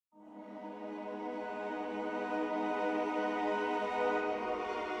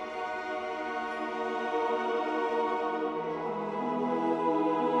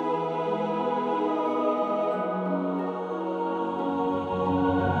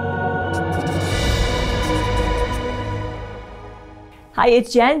Hi,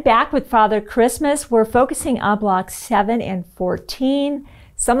 it's Jen back with Father Christmas. We're focusing on blocks 7 and 14.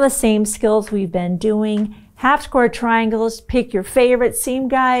 Some of the same skills we've been doing. Half square triangles, pick your favorite seam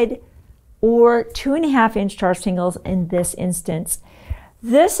guide, or 2.5 inch star singles in this instance.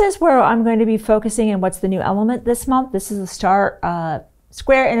 This is where I'm going to be focusing on what's the new element this month. This is a star,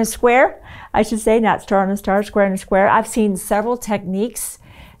 square in a square, I should say, not star in a star, square in a square. I've seen several techniques.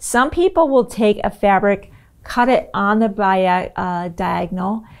 Some people will take a fabric, cut it on the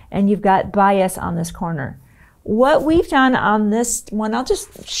diagonal, and you've got bias on this corner. What we've done on this one, I'll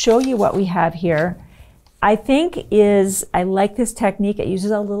just show you what we have here. I like this technique. It uses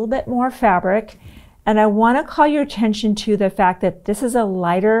a little bit more fabric, and I want to call your attention to the fact that this is a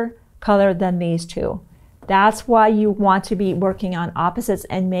lighter color than these two. That's why you want to be working on opposites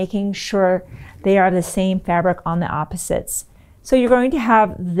and making sure they are the same fabric on the opposites. So you're going to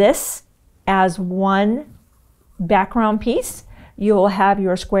have this as one background piece. You'll have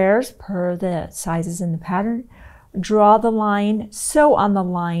your squares per the sizes in the pattern. Draw the line, sew on the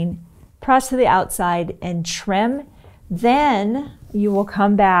line, press to the outside and trim. Then you will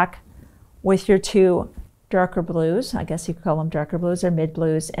come back with your two darker blues. I guess you could call them darker blues or mid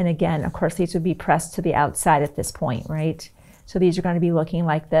blues. And again, of course, these would be pressed to the outside at this point, right? So these are going to be looking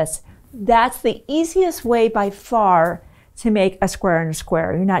like this. That's the easiest way by far to make a square in a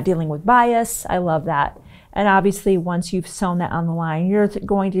square. You're not dealing with bias. I love that. And obviously, once you've sewn that on the line, you're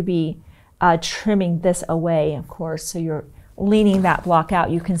going to be trimming this away, of course. So you're leaning that block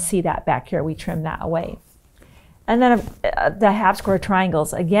out. You can see that back here. We trim that away. And then the half square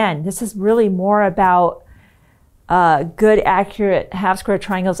triangles. Again, this is really more about good, accurate half square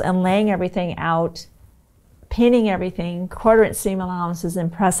triangles and laying everything out, pinning everything, quadrant seam allowances, and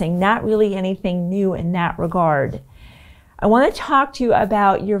pressing. Not really anything new in that regard. I want to talk to you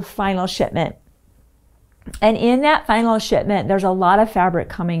about your final shipment. And in that final shipment, there's a lot of fabric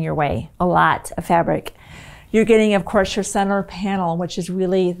coming your way, a lot of fabric. You're getting, of course, your center panel, which is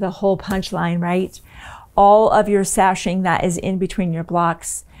really the whole punchline, right? All of your sashing that is in between your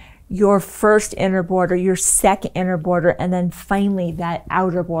blocks, your first inner border, your second inner border, and then finally that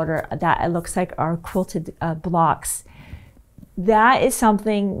outer border that it looks like are quilted blocks. That is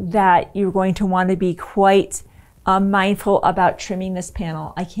something that you're going to want to be quite mindful about trimming this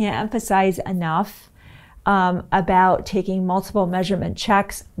panel. I can't emphasize enough about taking multiple measurement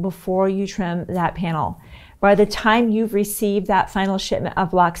checks before you trim that panel. By the time you've received that final shipment of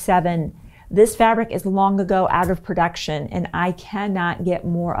block 7, this fabric is long ago out of production and I cannot get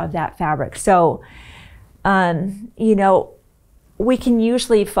more of that fabric. So, you know, we can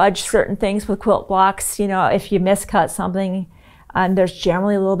usually fudge certain things with quilt blocks. You know, if you miscut something, there's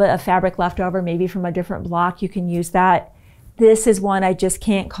generally a little bit of fabric left over, maybe from a different block, you can use that. This is one I just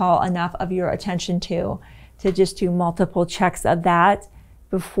can't call enough of your attention to just do multiple checks of that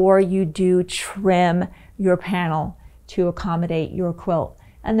before you do trim your panel to accommodate your quilt.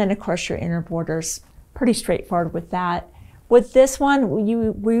 And then of course your inner borders, pretty straightforward with that. With this one,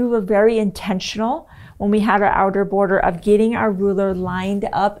 we were very intentional when we had our outer border of getting our ruler lined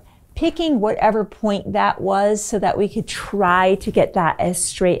up, picking whatever point that was so that we could try to get that as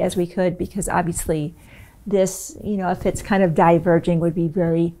straight as we could, because obviously this, you know, if it's kind of diverging, would be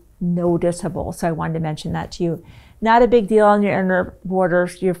very noticeable. So I wanted to mention that to you. Not a big deal on your inner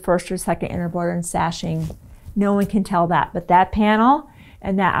borders, your first or second inner border and sashing. No one can tell that. But that panel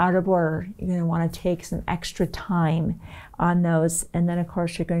and that outer border, you're going to want to take some extra time on those. And then of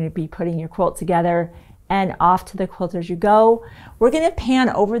course you're going to be putting your quilt together and off to the quilt as you go. We're going to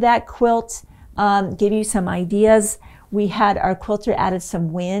pan over that quilt, give you some ideas. We had our quilter added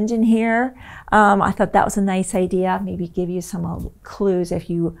some wind in here. I thought that was a nice idea. Maybe give you some clues if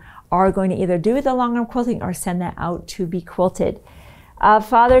you are going to either do the long arm quilting or send that out to be quilted.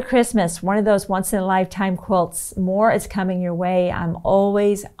 Father Christmas, one of those once in a lifetime quilts. More is coming your way. I'm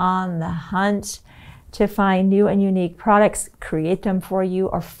always on the hunt to find new and unique products, create them for you,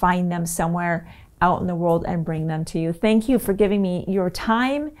 or find them somewhere out in the world and bring them to you. Thank you for giving me your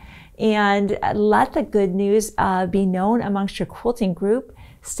time, and let the good news be known amongst your quilting group.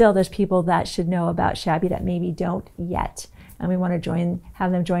 Still, there's people that should know about Shabby that maybe don't yet. And we want to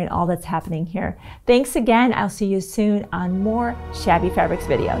have them join all that's happening here. Thanks again. I'll see you soon on more Shabby Fabrics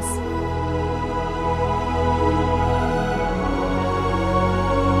videos.